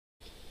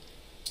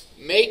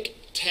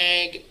make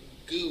tag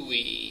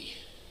GUI.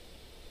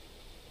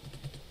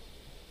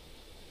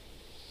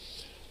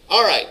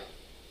 All right.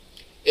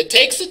 It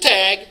takes the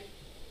tag,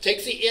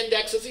 takes the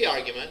index as the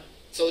argument.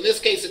 So in this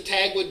case, the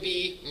tag would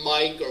be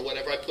Mike or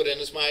whatever I put in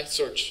as my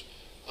search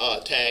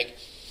tag.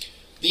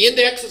 The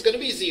index is going to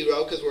be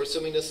 0 because we're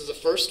assuming this is the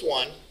first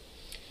one.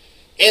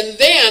 And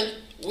then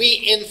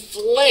we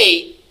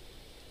inflate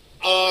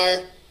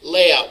our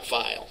layout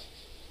file.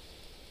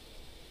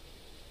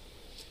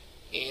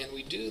 And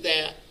we do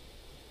that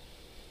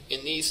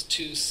in these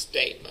two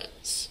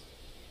statements.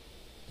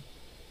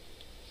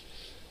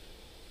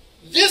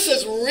 This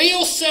is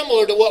real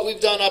similar to what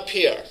we've done up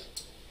here,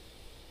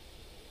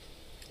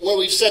 where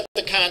we've set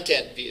the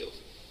content view.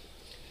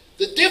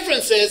 The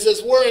difference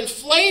is we're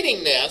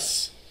inflating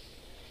this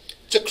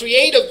to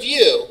create a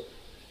view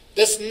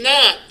that's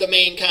not the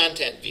main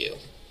content view.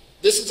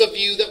 This is a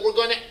view that we're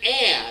going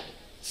to add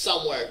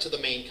somewhere to the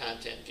main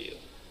content view.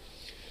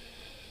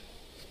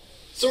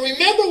 So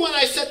remember when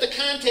I set the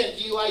content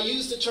view, I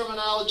used the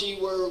terminology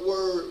we're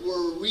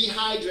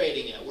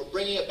rehydrating it. We're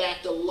bringing it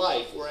back to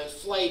life. We're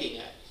inflating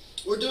it.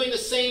 We're doing the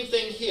same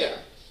thing here.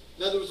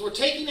 In other words, we're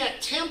taking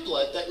that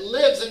template that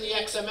lives in the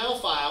XML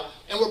file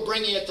and we're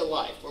bringing it to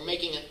life. We're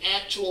making an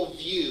actual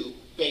view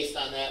based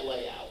on that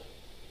layout.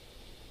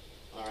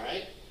 All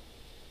right?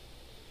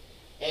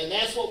 And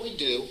that's what we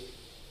do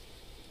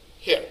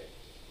here.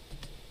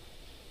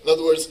 In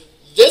other words,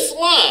 this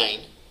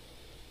line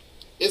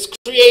is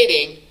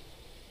creating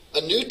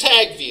a new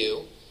tag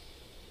view.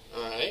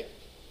 All right?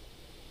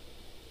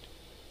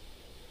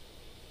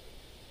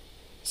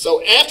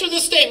 So after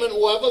this statement,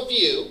 we'll have a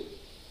view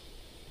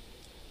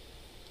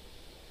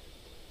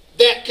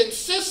that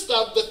consists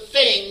of the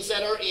things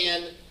that are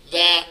in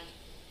that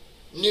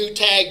new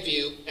tag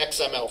view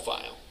XML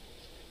file.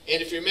 And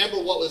if you remember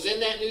what was in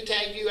that new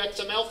tag view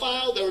XML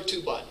file, there were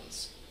two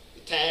buttons,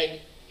 the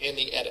tag and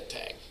the edit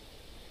tag.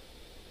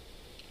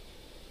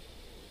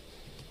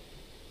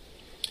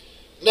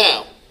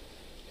 Now,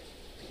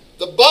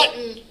 the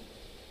button,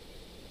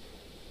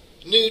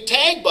 new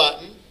tag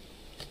button,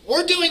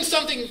 we're doing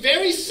something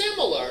very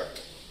similar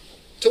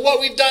to what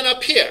we've done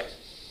up here,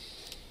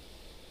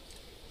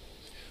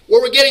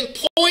 where we're getting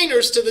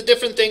pointers to the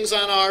different things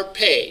on our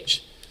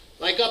page.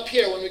 Like up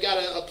here when we got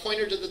a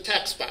pointer to the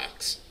text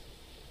box.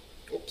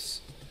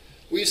 Oops.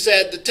 We've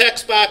said the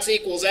text box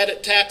equals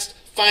edit text,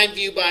 find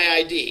view by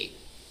ID.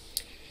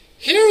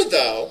 Here,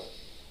 though,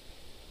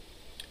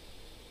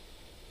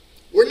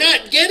 we're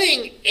not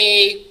getting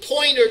a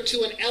pointer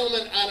to an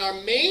element on our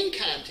main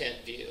content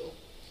view.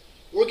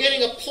 We're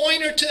getting a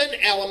pointer to an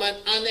element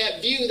on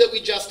that view that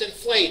we just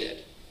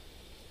inflated.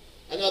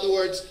 In other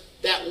words,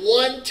 that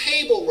one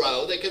table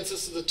row that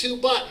consists of the two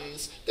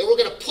buttons that we're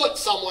going to put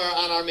somewhere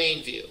on our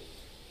main view.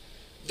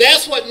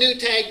 That's what new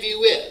tag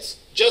view is.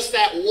 Just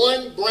that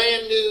one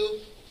brand new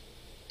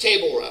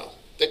table row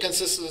that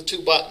consists of the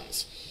two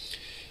buttons.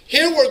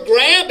 Here we're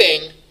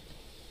grabbing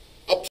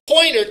a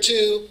pointer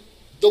to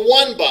the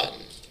one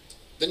button,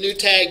 the new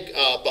tag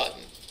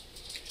button.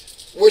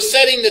 We're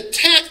setting the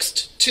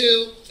text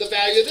to the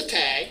value of the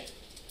tag.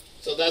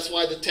 So that's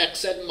why the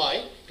text said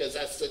Mike, because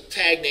that's the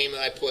tag name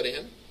that I put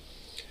in.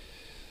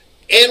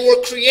 And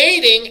we're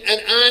creating an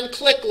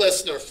on-click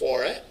listener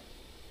for it.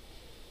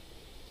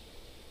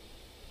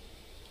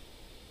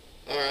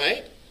 All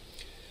right.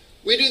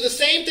 We do the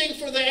same thing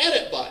for the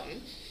edit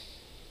button.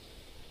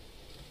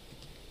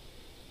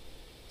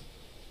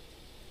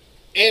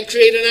 And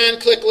create an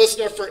on-click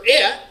listener for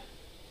it.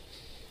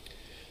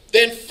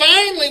 Then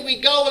finally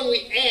we go and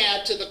we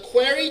add to the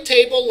query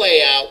table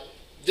layout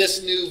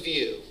this new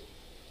view.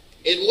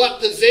 In what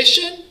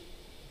position?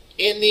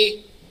 In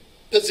the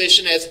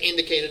position as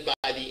indicated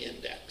by the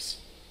index.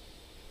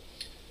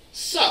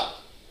 So,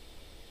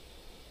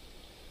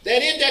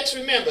 that index,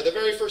 remember, the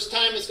very first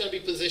time is going to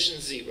be position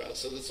 0.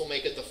 So this will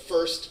make it the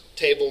first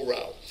table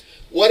row.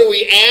 What are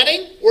we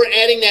adding? We're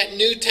adding that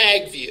new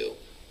tag view.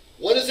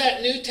 What is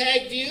that new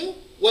tag view?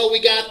 Well, we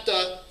got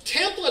the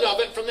template of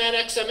it from that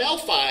XML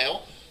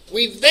file.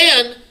 We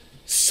then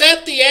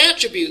set the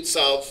attributes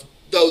of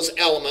those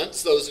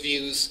elements, those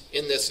views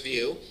in this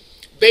view,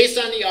 based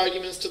on the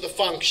arguments to the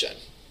function.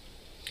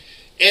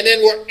 And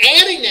then we're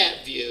adding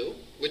that view,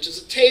 which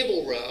is a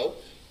table row,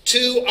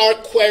 to our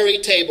query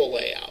table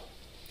layout.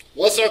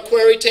 What's our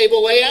query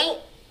table layout?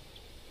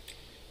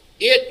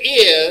 It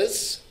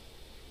is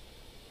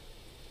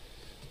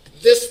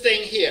this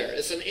thing here.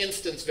 It's an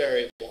instance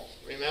variable.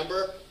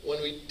 Remember,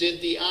 when we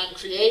did the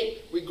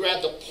onCreate, we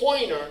grabbed a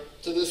pointer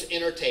to this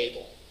inner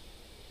table.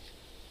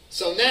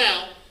 So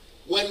now,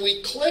 when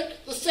we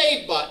click the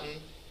Save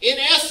button, in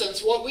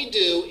essence, what we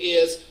do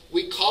is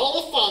we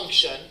call a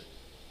function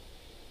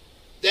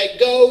that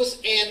goes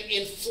and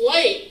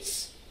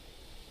inflates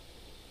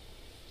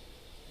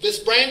this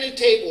brand new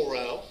table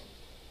row.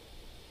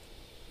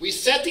 We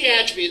set the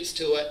attributes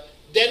to it.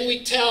 Then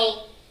we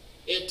tell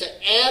it to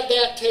add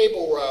that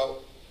table row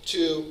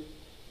to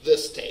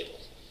this table.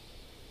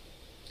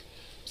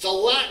 There's a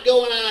lot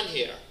going on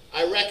here,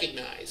 I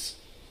recognize.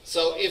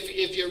 So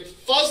if you're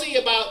fuzzy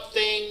about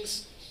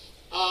things,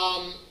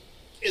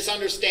 is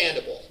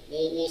understandable.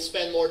 We'll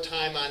spend more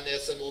time on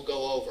this and we'll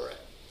go over it.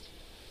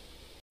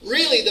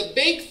 Really, the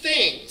big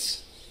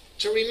things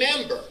to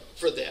remember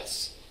for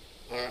this,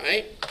 all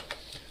right,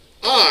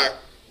 are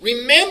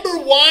remember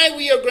why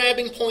we are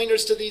grabbing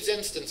pointers to these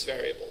instance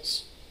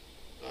variables.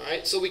 All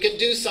right, so we can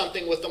do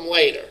something with them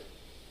later.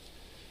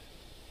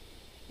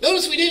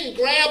 Notice we didn't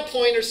grab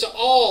pointers to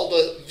all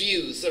the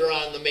views that are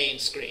on the main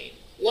screen.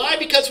 Why?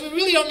 Because we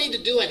really don't need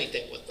to do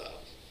anything with them.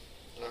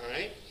 All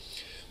right?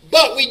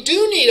 But we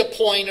do need a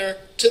pointer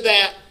to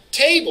that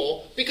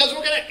table because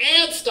we're going to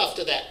add stuff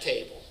to that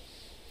table.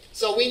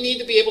 So we need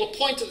to be able to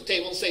point to the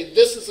table and say,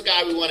 this is the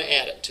guy we want to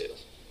add it to.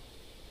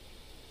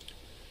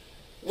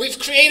 We've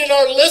created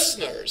our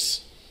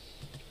listeners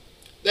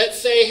that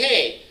say,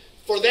 hey,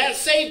 for that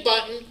save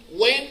button,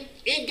 when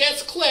it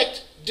gets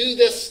clicked, do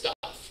this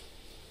stuff.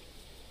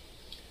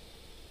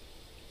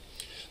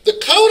 The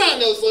code on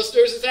those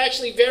listeners is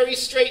actually very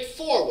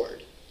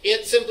straightforward.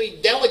 It simply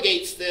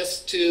delegates this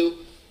to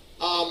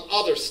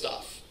other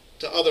stuff,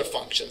 to other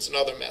functions and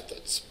other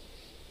methods.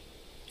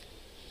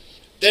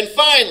 Then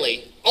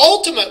finally,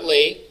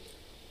 ultimately,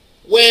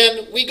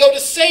 when we go to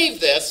save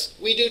this,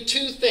 we do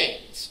two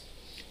things.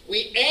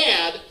 We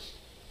add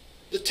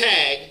the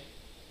tag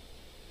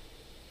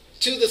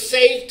to the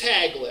saved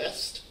tag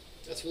list.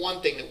 That's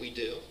one thing that we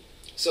do.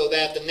 So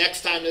that the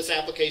next time this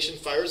application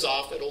fires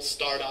off, it'll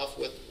start off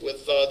with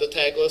the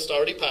tag list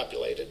already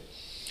populated.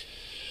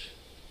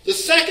 The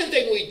second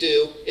thing we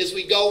do is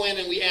we go in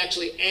and we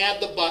actually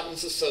add the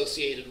buttons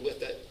associated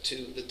with it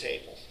to the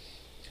table.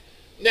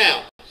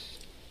 Now,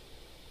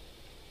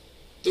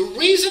 the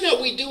reason that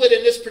we do it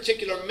in this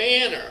particular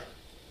manner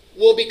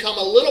will become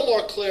a little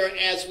more clear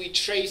as we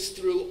trace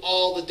through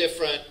all the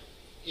different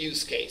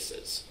use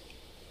cases,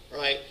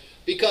 right?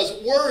 Because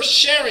we're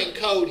sharing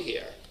code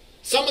here.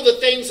 Some of the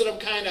things that I'm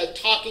kind of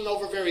talking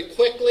over very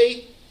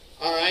quickly,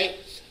 all right,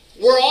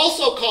 we're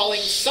also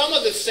calling some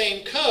of the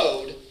same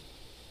code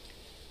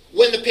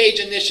when the page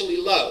initially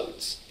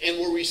loads, and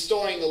we're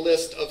restoring the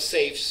list of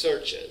saved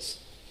searches.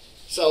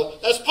 So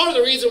that's part of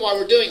the reason why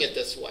we're doing it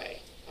this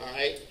way, all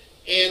right?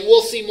 And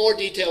we'll see more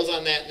details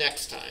on that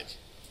next time.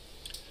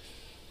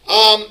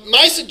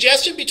 My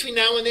suggestion between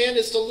now and then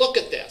is to look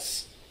at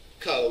this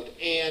code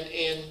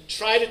and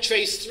try to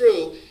trace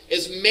through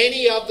as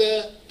many of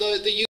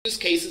the use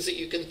cases that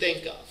you can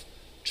think of.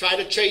 Try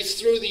to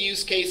trace through the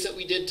use case that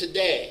we did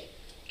today.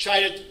 Try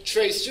to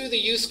trace through the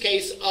use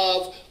case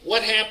of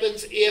what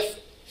happens if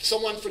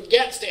someone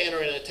forgets to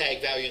enter in a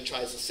tag value and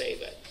tries to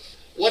save it.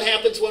 What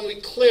happens when we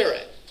clear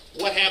it?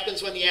 What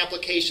happens when the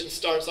application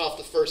starts off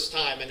the first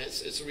time and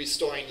it's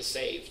restoring the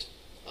saved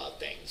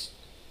things?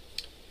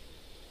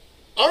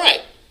 All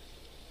right.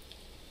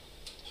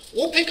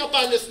 We'll pick up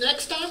on this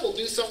next time. We'll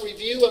do some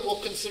review and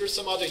we'll consider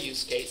some other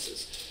use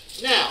cases.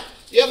 Now,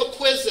 you have a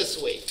quiz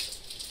this week.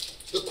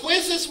 The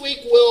quiz this week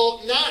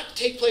will not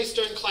take place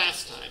during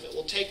class time. It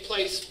will take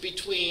place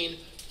between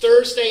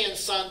Thursday and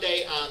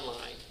Sunday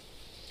online.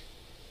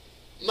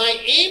 My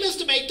aim is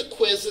to make the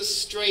quizzes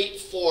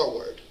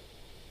straightforward.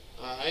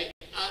 All right?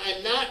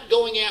 I'm not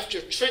going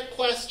after trick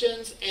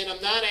questions, and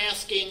I'm not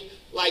asking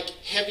like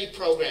heavy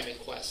programming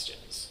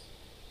questions.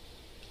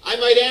 I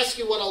might ask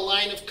you what a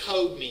line of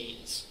code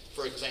means,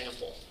 for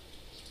example.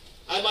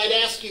 I might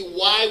ask you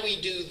why we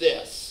do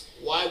this,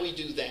 why we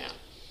do that.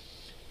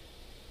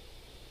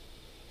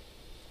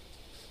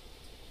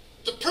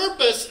 The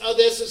purpose of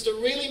this is to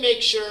really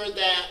make sure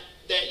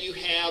that you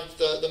have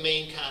the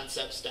main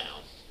concepts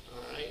down.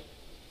 All right?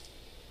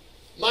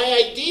 My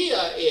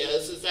idea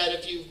is that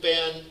if you've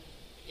been,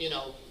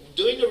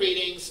 doing the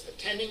readings,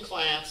 attending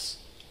class,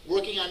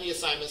 working on the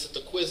assignments, that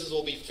the quizzes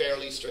will be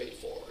fairly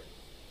straightforward.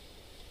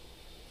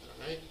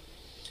 All right?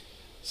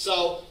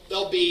 So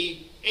there'll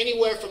be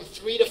anywhere from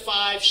 3 to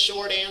 5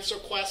 short answer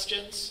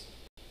questions.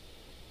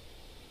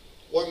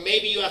 Or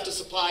maybe you have to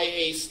supply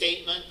a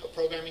statement, a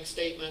programming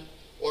statement.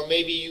 Or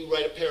maybe you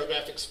write a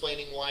paragraph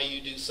explaining why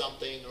you do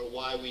something or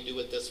why we do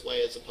it this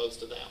way as opposed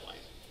to that way.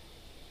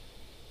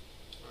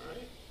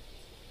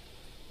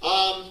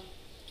 All right?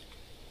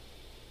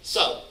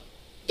 So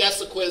that's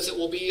the quiz that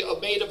will be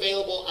made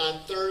available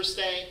on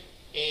Thursday,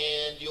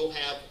 and you'll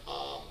have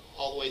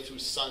all the way through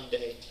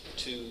Sunday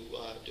to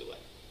do it.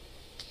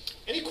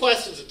 Any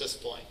questions at this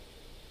point?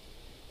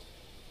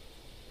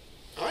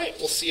 All right,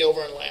 we'll see you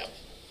over in lab.